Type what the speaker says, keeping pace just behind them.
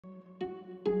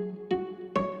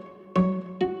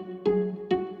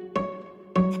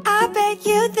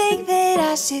You think that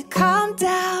I should calm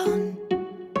down,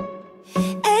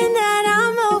 and that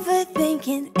I'm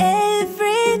overthinking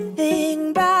everything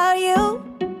about you,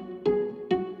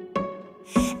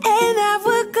 and that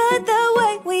we're good the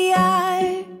way we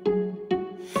are.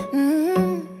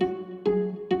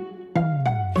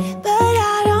 But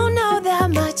I don't know that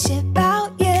much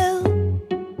about you,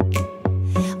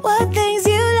 what things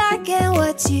you like and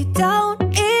what you don't.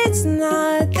 It's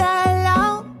not that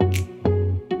long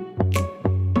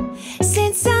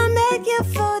since I met you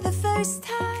for the first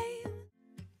time.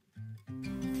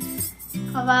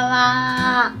 こんばん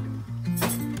は。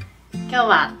今日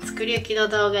は作り置きの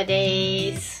動画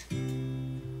です。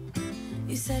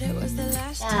じ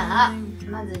ゃあ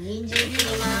まず人参切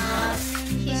ります。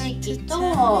ひじきと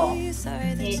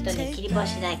切り干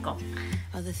し大根、い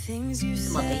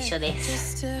つもと一緒で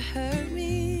す。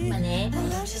今ね、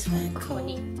ここ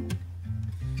に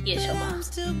よいしょ、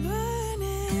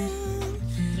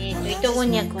糸こ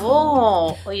んにゃく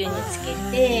をお湯につけ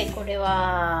て、これ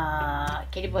は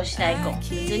切り干し大根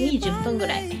水に10分ぐ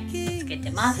らいつけて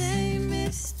ます。は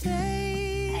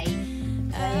い、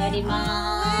やり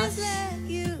ます。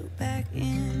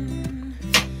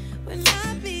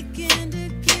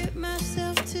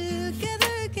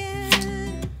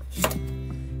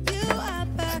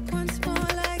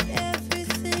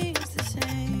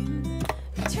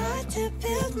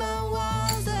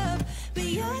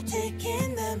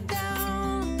Taking them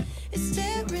down, it's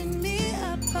tearing me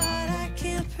apart. I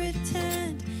can't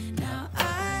pretend. Now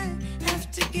I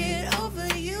have to get over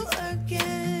you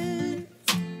again.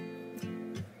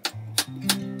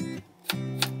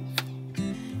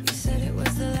 You said it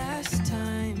was the last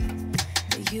time,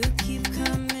 but you keep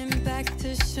coming back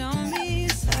to show me.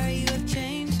 Sorry you have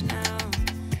changed now,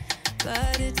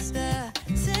 but it's the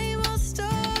same old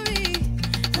story.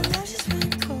 The love just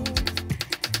went cold.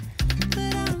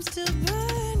 Still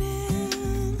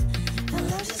burning, my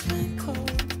love just went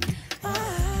cold.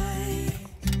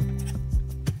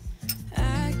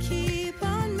 I keep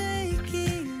on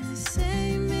making the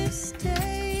same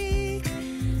mistake.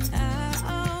 I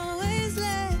always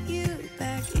let you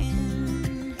back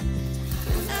in.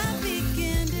 When I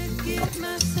begin to get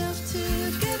myself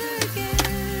together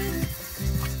again,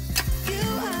 you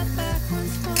are back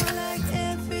once more like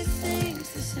everything's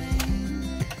the same.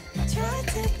 I tried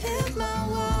to build my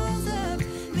wall,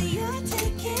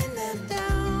 taking them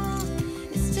down,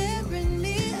 it's tearing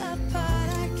me apart.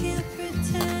 I can't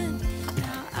pretend.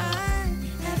 Now I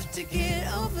have to get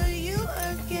over you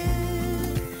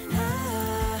again. I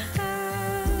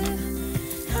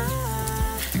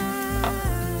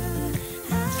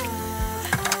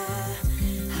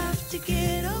have to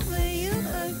get over you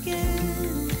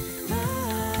again.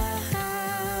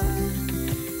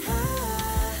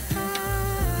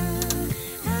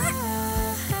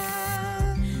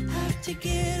 I to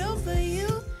get over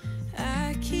you.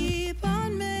 I keep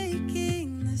on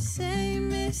making the same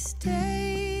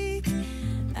mistake.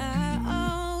 I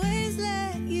always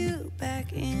let you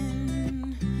back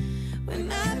in.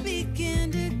 When I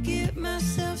begin to get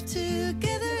myself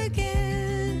together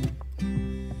again,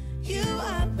 you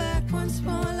are back once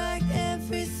more like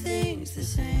everything's the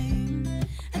same.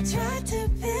 I tried to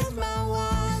build my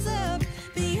walls up,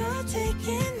 but you're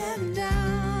taking them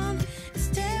down. It's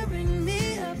tearing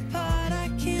me apart. I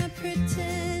can't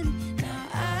pretend. Now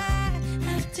I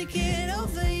have to get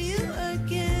over you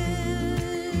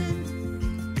again.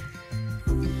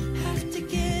 Have to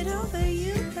get over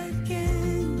you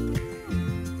again.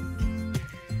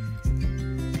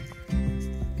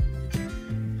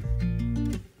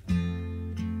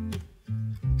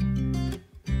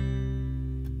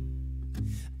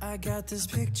 I got this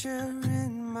picture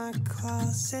in my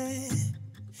closet.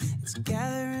 It's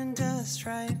gathering dust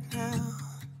right now,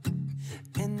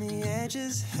 and the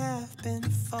edges have been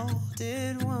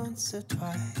folded once or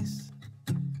twice.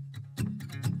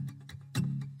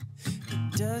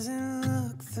 It doesn't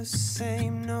look the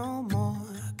same no more,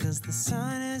 'cause the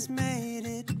sun has made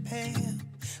it pale.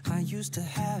 I used to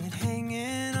have it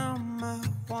hanging on my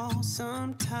wall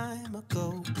some time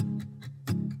ago.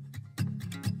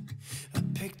 A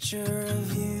picture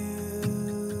of you.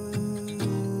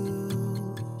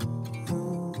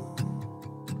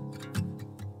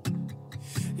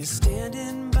 You're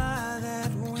standing by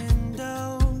that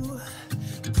window,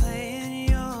 playing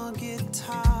your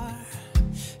guitar,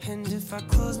 and if I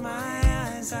close my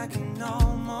eyes, I can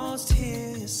almost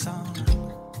hear your song.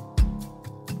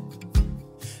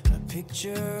 A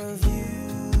picture of you.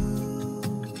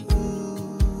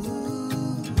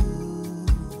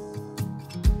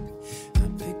 A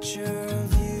picture of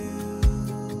you.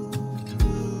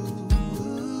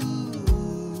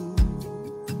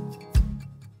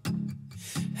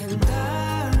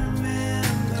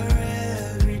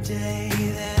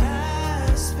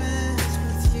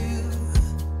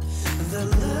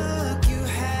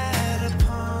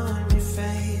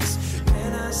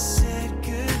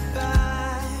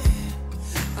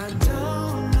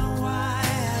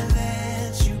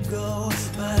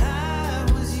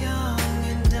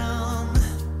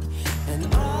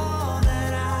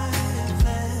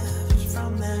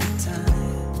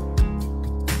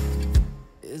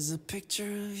 picture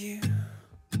of you.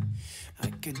 I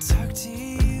could talk to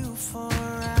you for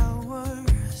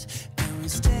hours, and we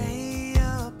stay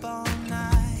up all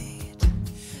night.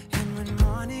 And when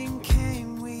morning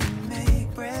came, we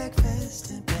make breakfast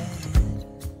in bed.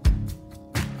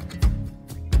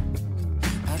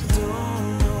 I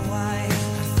don't know why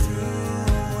I threw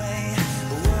away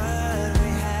what we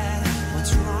had.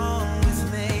 What's wrong with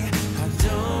me? I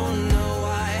don't know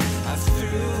why I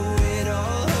threw it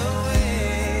all away.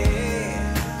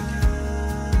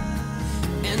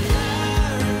 And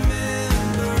I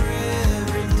remember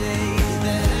every day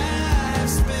that I've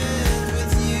spent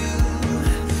with you.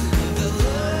 The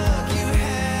look you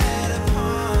had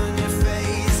upon your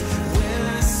face when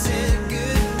I said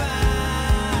goodbye.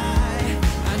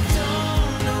 I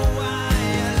don't know why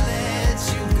I let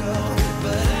you go,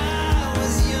 but I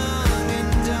was young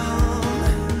and dumb.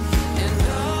 And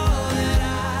all that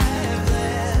I have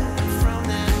left from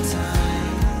that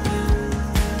time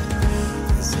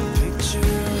is a picture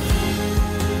of you.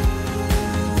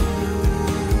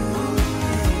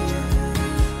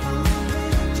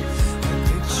 A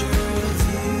picture of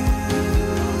you.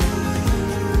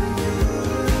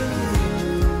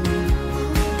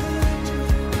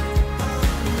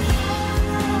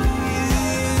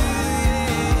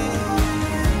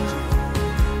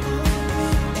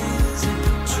 It's a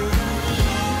picture of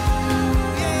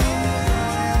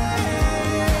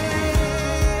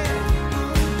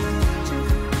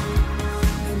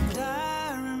And I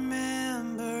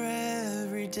remember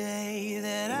every day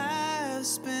that I've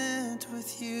spent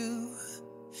with you.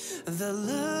 The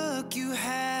look you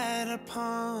had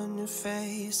upon your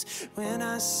face when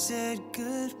I said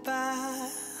goodbye.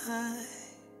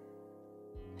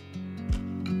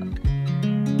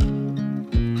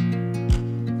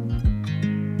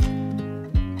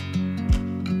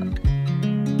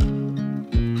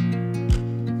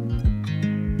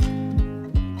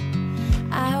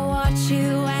 I watch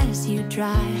you as you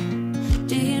drive.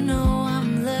 Do you know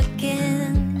I'm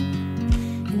looking?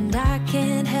 And I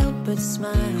can't help but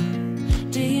smile.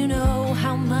 Do you know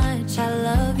how much I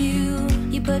love you?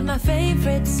 You put my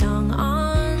favorite song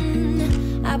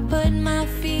on. I put my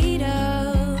feet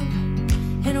up,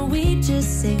 and we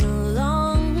just sing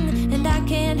along. And I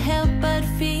can't help but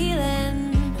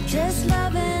feeling, just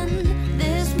loving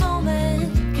this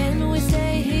moment. Can we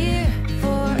stay here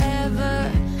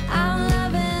forever? I'm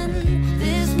loving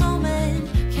this moment.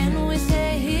 Can we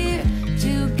stay here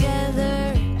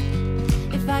together?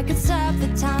 If I could stop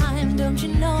the time, don't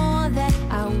you know that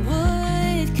I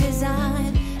would? 'Cause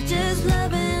I'm just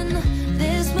loving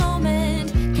this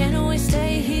moment. Can we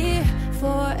stay here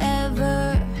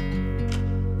forever?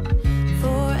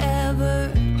 Forever.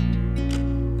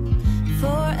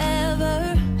 Forever.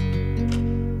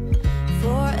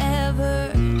 Forever.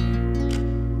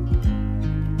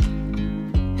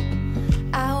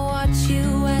 I watch you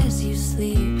as you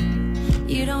sleep.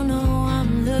 You don't know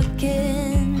I'm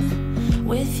looking.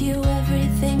 With you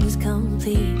everything's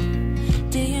complete.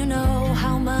 Do you know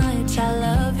how much I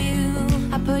love you?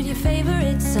 I put your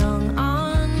favorite song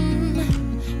on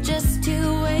just to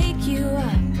wake you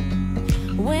up.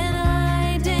 When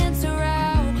I dance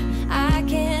around, I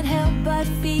can't help but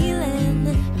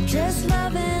feeling, just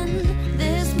loving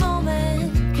this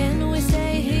moment. Can we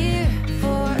stay here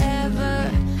forever?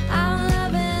 I'm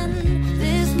loving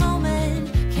this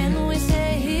moment. Can we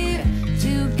stay here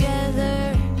together?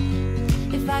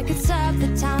 If I could stop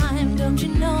the time, don't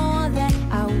you know that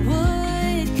I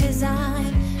would? 'Cause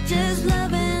I'm just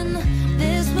loving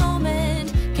this moment.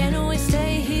 Can we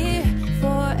stay here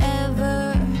forever?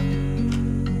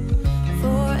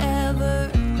 Forever.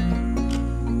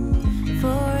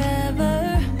 Forever.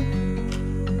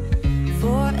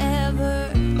 Forever.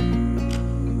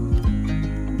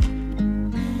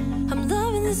 I'm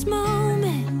loving this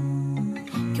moment.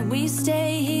 Can we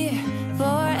stay here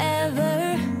forever?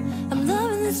 I'm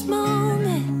loving this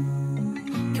moment.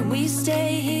 Can we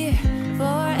stay here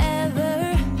forever?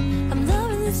 I'm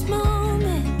loving this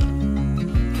moment.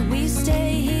 Can we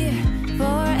stay here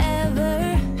forever?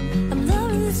 I'm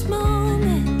loving this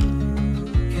moment.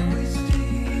 Can we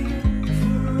stay here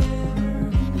forever?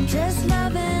 I'm just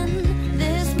loving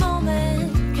this moment.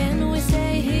 Can we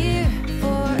stay here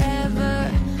forever?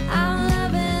 I'm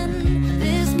loving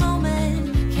this moment.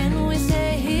 Can we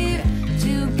stay here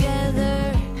together?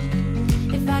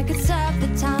 If I could stop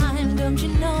the time, don't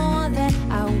you know that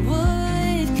I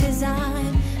would?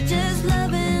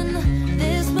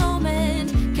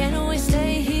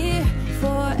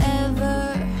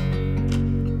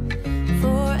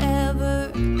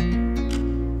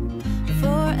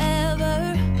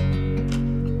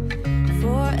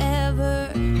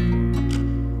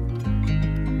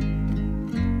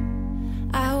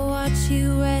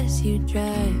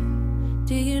 drive.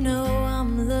 Do you know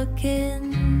I'm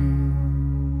looking?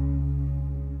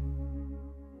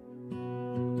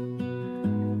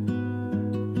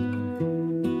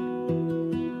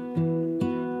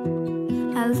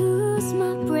 I lose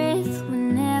my breath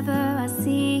whenever I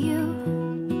see you.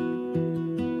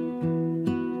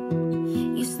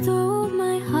 You stole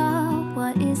my heart,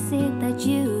 what is it that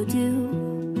you do?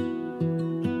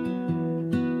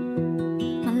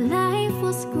 My life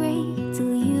was great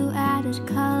till you added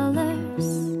colors.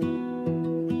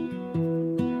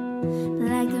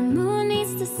 Like the moon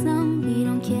needs the sun, we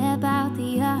don't care about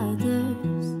the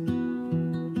others.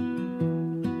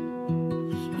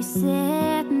 You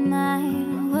set my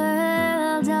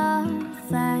world on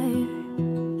fire.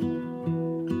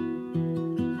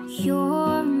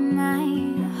 You're my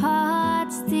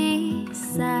heart's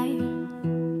desire.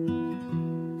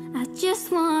 I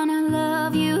just wanna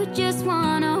love you, just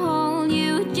wanna hold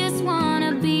you, just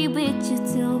wanna be with you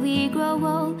till we grow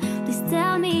old. Please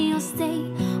tell me you'll stay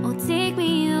or take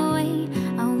me away.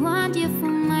 I want you for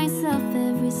myself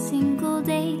every single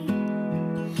day.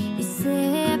 You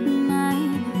set my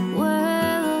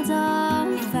world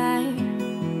on fire.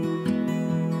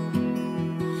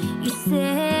 You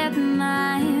set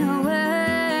my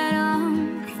world on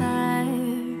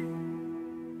fire.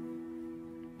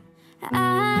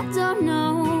 I don't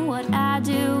know what I'd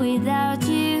do without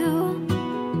you.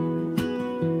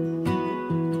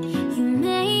 You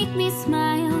make me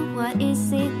smile, what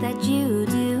is it that you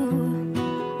do?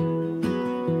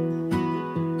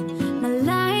 My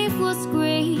life was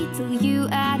great till you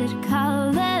added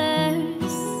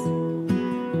colors.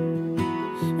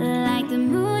 Like the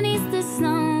moon is the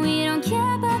sun, we don't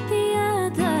care about the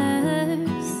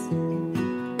others.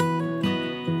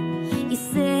 You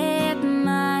set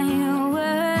my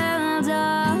world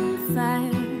on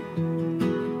fire.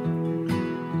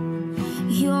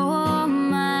 You're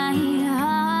my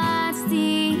heart's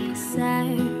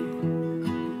desire.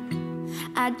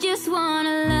 I just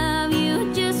wanna love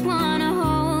you, just wanna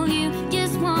hold you,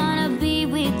 just wanna be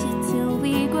with you till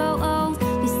we grow old.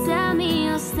 Please tell me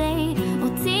you'll stay or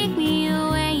take me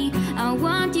away. I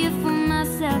want you for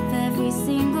myself every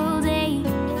single day.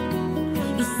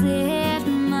 You set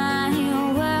my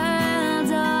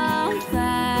world on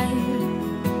fire.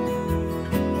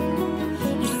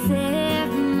 You set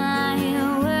my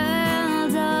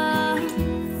world on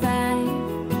fire.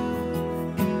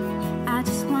 I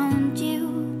just want you,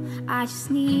 I just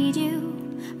need you.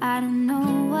 I don't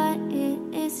know what it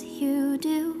is you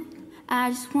do. I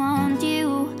just want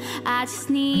you, I just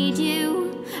need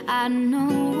you. I don't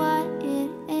know what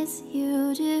it is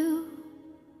you do.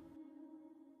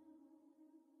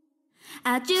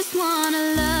 I just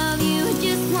wanna love you,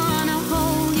 just wanna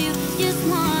hold you, just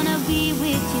wanna be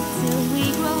with you till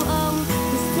we grow old.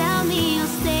 Just tell me you'll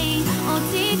stay or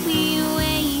take me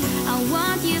away. I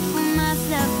want you for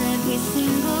myself every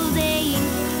single day.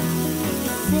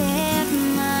 You set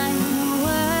my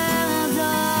world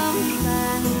on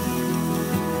fire.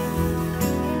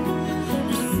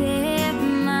 You set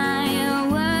my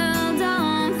world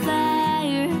on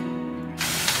fire.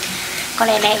 これ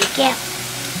ね、IKEA。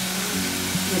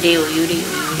揺れよ揺れよ揺れよ。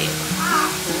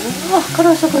うわ、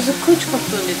辛さがすっごい近く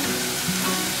飛んでた。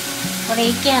これ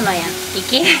IKEA のやん。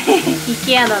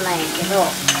IKEA のなんやけど、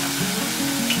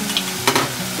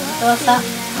どうぞ。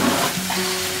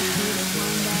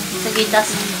次出し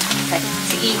た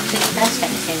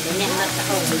りせんでね、あった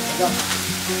方がいいけど、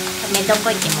めどこ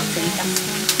いても次出す。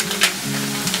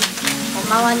ご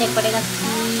まはね、これが好き。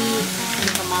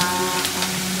ごま。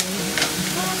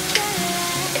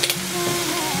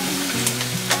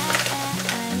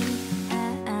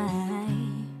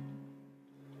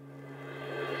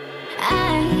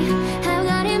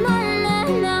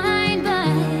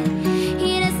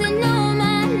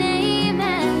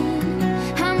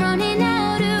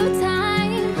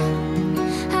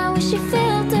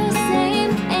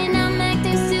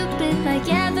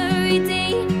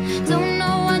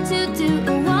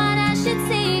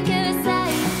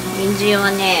人参は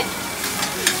ね、いっ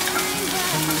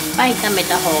ぱい炒め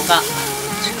た方が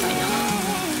近いな。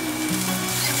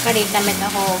しっかり炒めた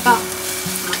方が甘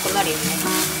くなるよね。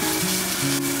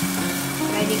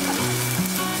これでいいかな。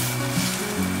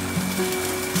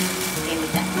み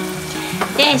たい。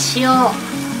で、塩。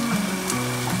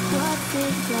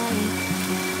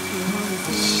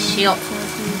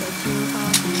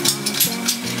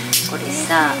これ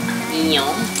さ、いいよ、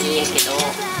いいんやけど。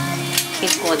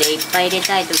結構でいっぱい入れ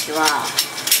たいときは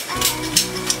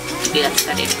首が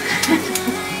疲れる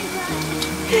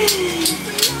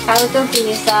買うとき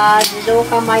にさ、自動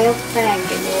化迷ったんや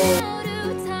けど、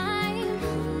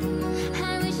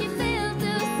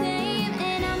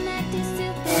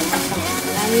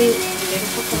に入れる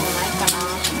こともないかな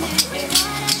と思って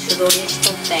素通りし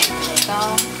とったんやけどさ、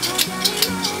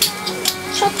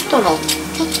ちょっとの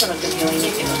時はいいん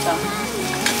やけどさ、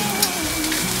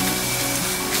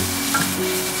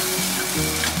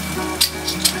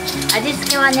味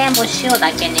付けはねもう塩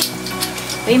だけね。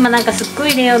今なんかすっごい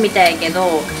入れようみたいやけ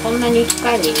ど、そんなに機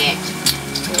械にね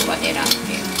塩が出らんけ。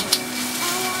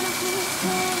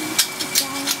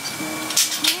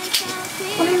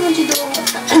これの自動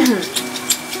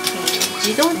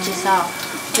自動値さ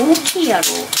大きいやろ。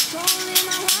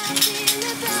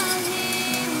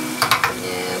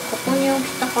ここに置き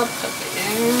たかったっけね。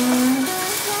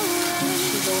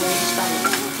自動にしたの。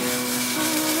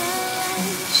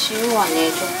塩はね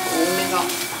ちょっと多めが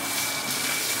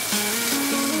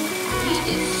いいで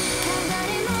す。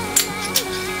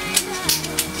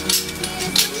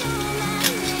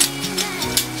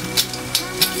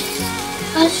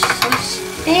よし、そし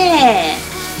て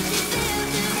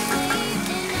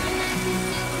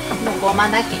もうごま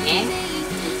だけね、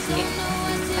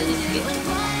味付けご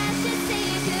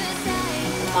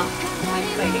まいっ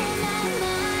ぱい入れる。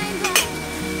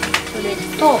それ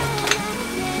と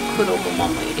黒ごま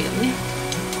も入れるね。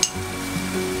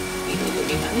彩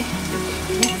りがね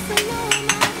出てるね。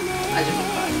味も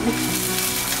変わるね。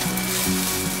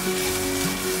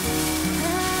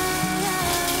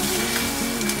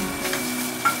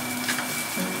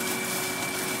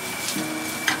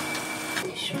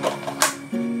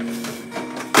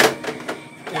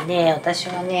で、私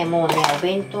はねもうねお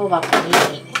弁当箱に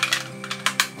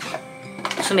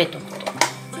詰めとくと。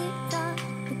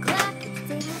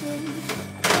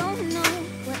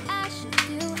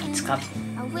使う。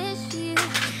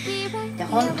で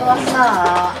本当は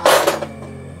さ、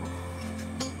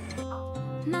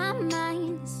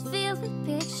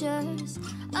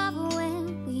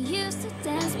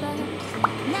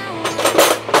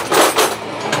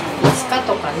5日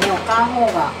とかね置かん方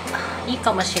がいい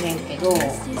かもしれんけど、匂い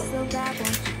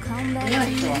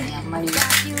とはねあんまりねこ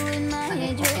せん方が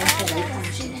いいかも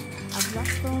し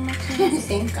れん。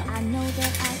せんか。で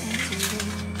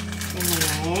も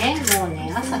ね、もうね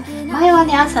前は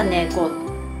ね朝ねこう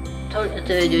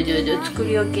作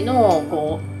り置きの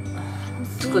こ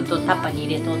う作っとタッパに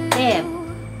入れとって、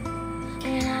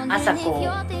朝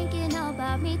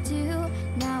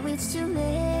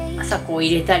こう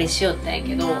入れたりしよったんや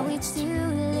けど、なん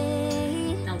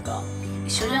か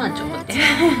一緒じゃんと思って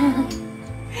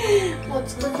もう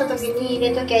作った時に入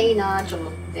れときゃいいなと思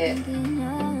ってしてま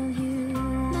す。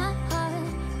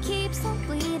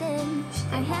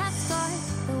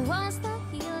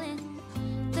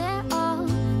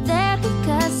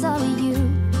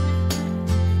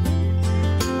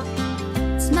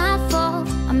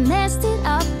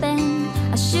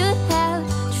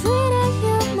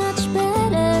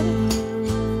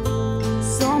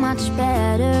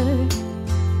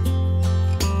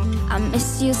I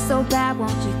miss you so bad,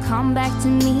 won't you come back to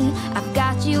me? I've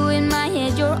got you in my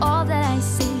head, you're all that I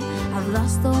see. I've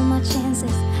lost all my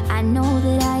chances, I know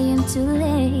that I am too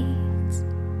late.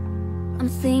 I'm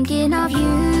thinking of you,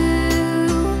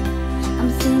 I'm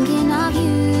thinking of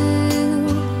you,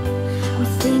 I'm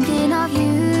thinking of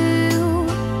you,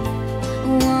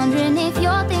 wondering if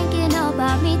you're thinking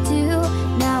about me too.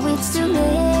 Now it's too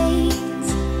late,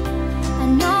 I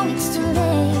know it's too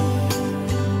late.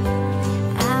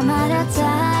 I'm out of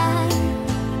time,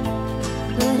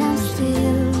 but I'm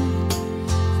still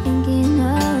thinking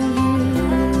of you.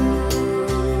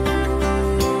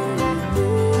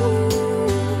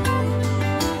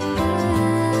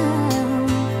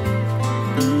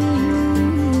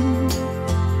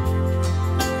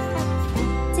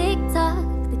 Tick tock,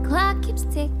 the clock keeps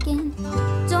ticking.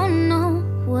 Don't know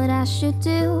what I should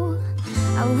do.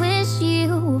 I wish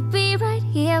you would be right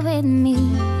here with me.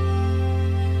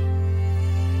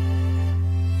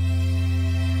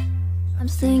 I'm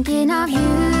thinking of you,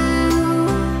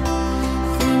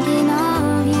 thinking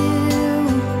of you,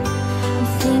 I'm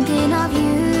thinking of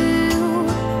you,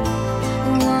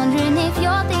 wondering if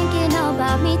you're thinking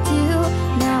about me too.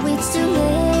 Now it's too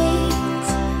late,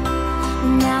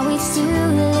 now it's too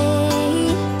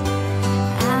late.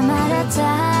 I'm out of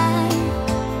time,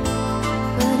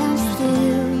 but I'm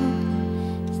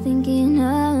still thinking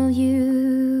of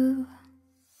you.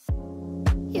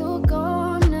 You're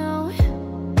gone now,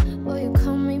 will you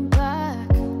coming back?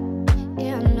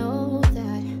 Yeah, I know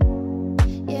that.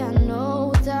 Yeah, I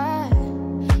know that.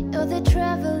 You're the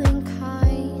traveling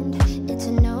kind, it's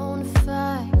a known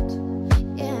fact.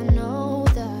 Yeah, I know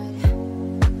that.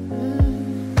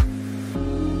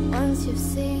 Once you've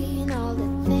seen all the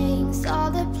things,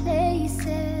 all the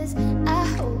places, I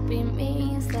hope it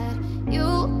means that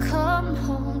you'll come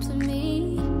home to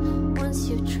me.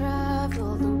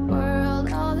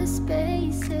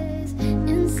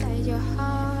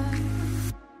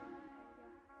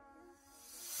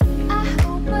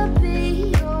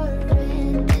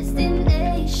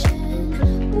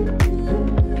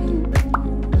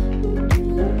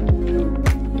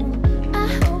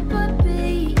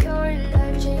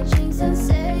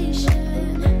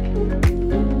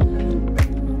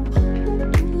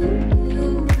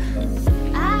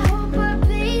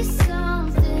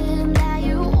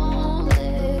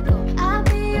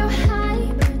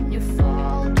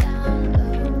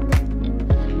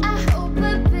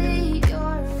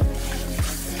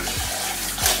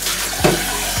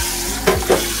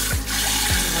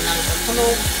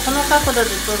 角度で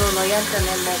撮るの嫌じゃね。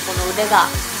もうこの腕が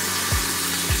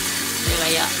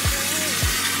嫌。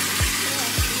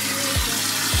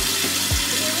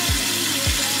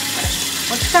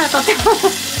こっちから撮っても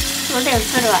腕映る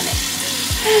わね。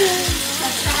こ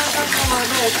っちから撮っても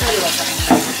腕映るわか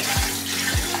ら。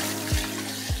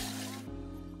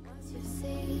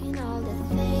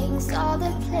All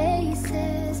the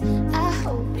places, I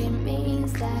hope it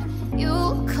means that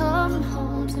you'll come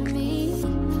home to me.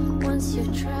 Once you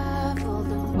travel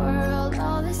the world,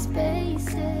 all the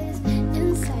spaces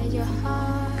inside your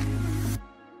heart.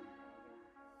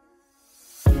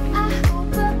 I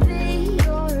hope I'll be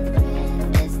your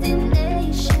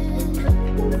destination.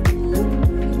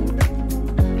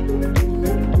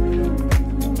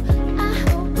 I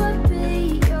hope I'll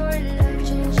be your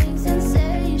life-changing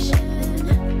sensation.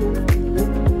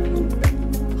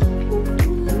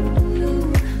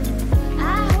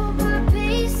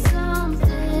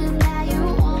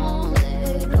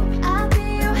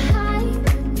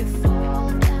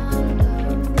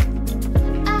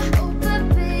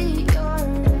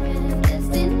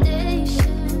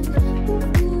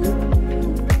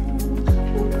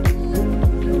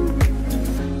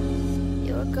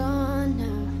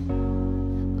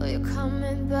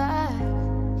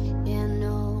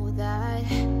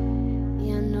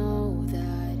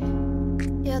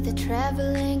 The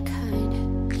traveling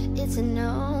kind, it's a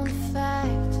known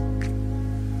fact.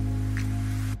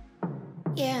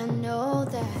 Yeah, I know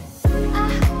that. I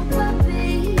hope I'll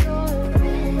be your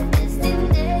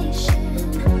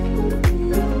destination.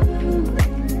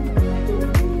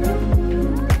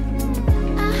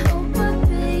 I hope I'll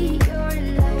be your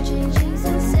life-changing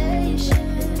sensation.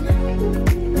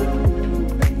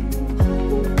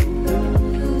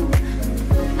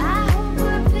 I hope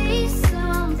I'll be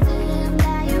something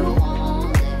that you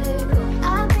won't let go.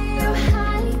 I'll be your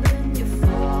high when you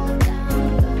fall down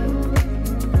low.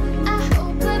 I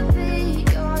hope I'll be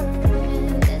your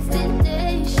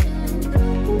destination.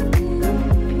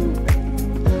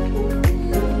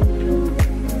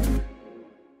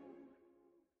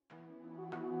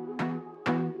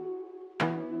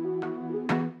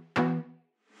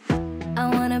 I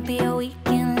wanna be a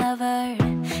weekend lover.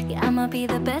 Yeah, I'ma be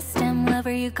the best damn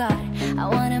lover you got. I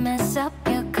wanna mess up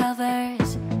your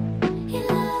covers.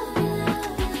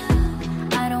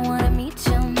 I don't wanna meet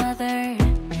your mother.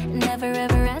 Never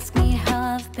ever ask me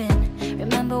how I've been.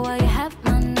 Remember why you have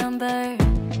my number.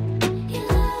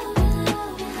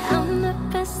 I'm the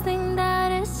best thing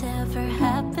that has ever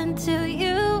happened to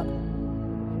you.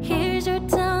 Here's your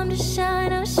time to shine.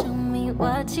 Now show me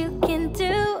what you can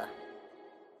do.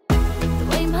 The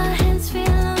way my hands feel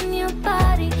on your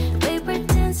body, the way we're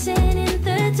dancing in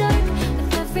the dark.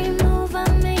 With every move I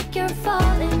make, you're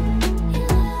falling.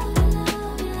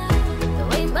 The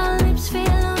way my lips feel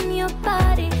on your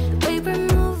body, the way we're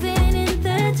moving in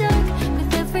the dark.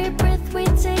 With every breath we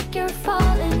take, you're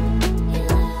falling.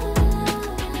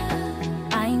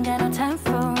 I ain't got no time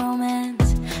for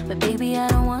romance, but baby I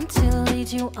don't want to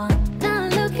lead you on. Now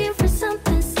I'm looking for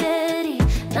something steady,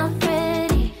 not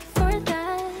ready for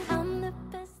that. I'm the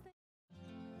best.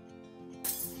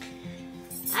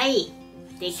 はい、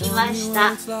できまし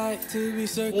た。最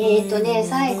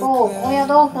後高野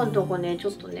豆腐のとこね、ちょ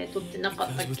っとね取ってなか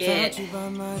ったっけないん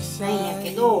や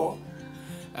けど、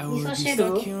味噌汁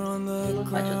今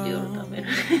からちょっと夜食べる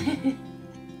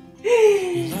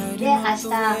で、明日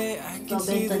お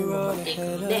弁当にも持っていく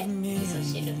ので、味噌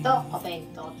汁とお弁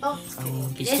当と作り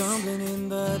置きです。は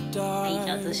い、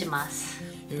移します。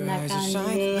こんな感じで、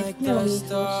お味噌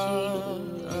汁、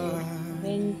お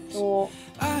弁当、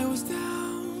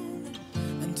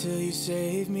Until you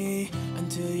save me,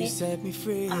 until you set me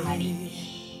free.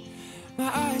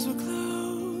 My eyes were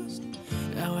closed,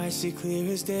 now I see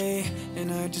clear as day.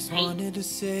 And I just wanted to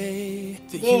say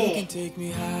that you can take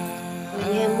me high. こ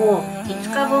れね、もう5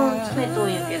日分詰めと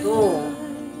んやけど、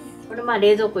これまあ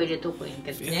冷蔵庫入れとくんや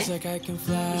けどね、一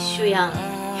緒やん、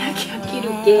焼き飽きる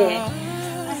け、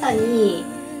朝に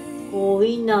こうウ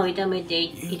インナーを炒めて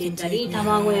入れたり、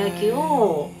卵焼き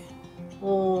を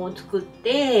作っ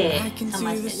て冷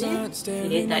ましてね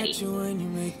入れたり、なん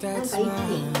か一気に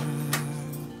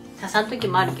刺さん時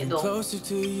もあるけど、なんか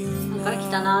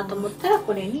来たなと思ったら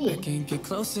これに追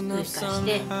加して出し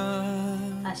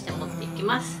て持っていき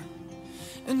ます。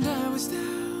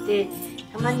で、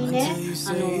たまにね、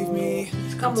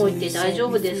2日も置いて大丈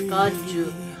夫ですかってい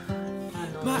う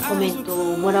コメン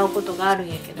トをもらうことがあるん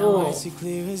やけど、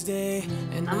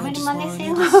あんまり真似せ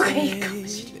ん方がいいかも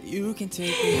しれない。でも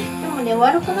ね、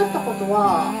悪くなったこと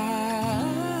は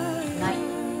ない。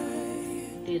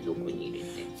冷蔵庫に入れ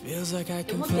てで持っ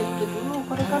ていく時も、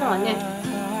これからはね、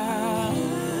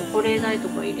保冷剤と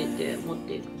か入れて持っ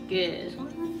ていくけ、そん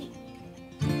な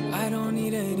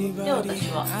にで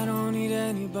私はし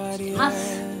てま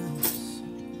す。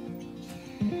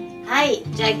はい、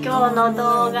じゃあ今日の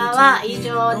動画は以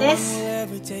上です。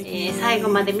最後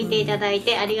まで見ていただい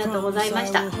てありがとうございま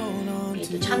した。チ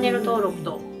ャンネル登録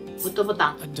とグッドボ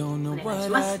タンお願いし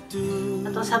ます。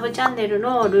あとサブチャンネル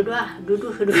のルルハルー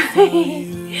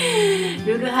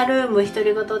ム独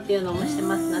り言っていうのもして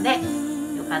ますので、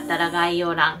よかったら概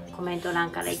要欄コメント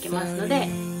欄から行けますので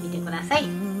見てください。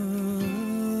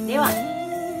では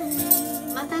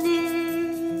またね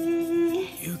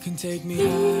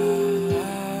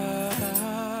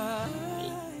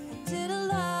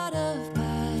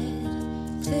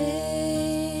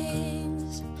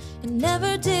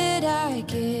Never did I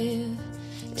give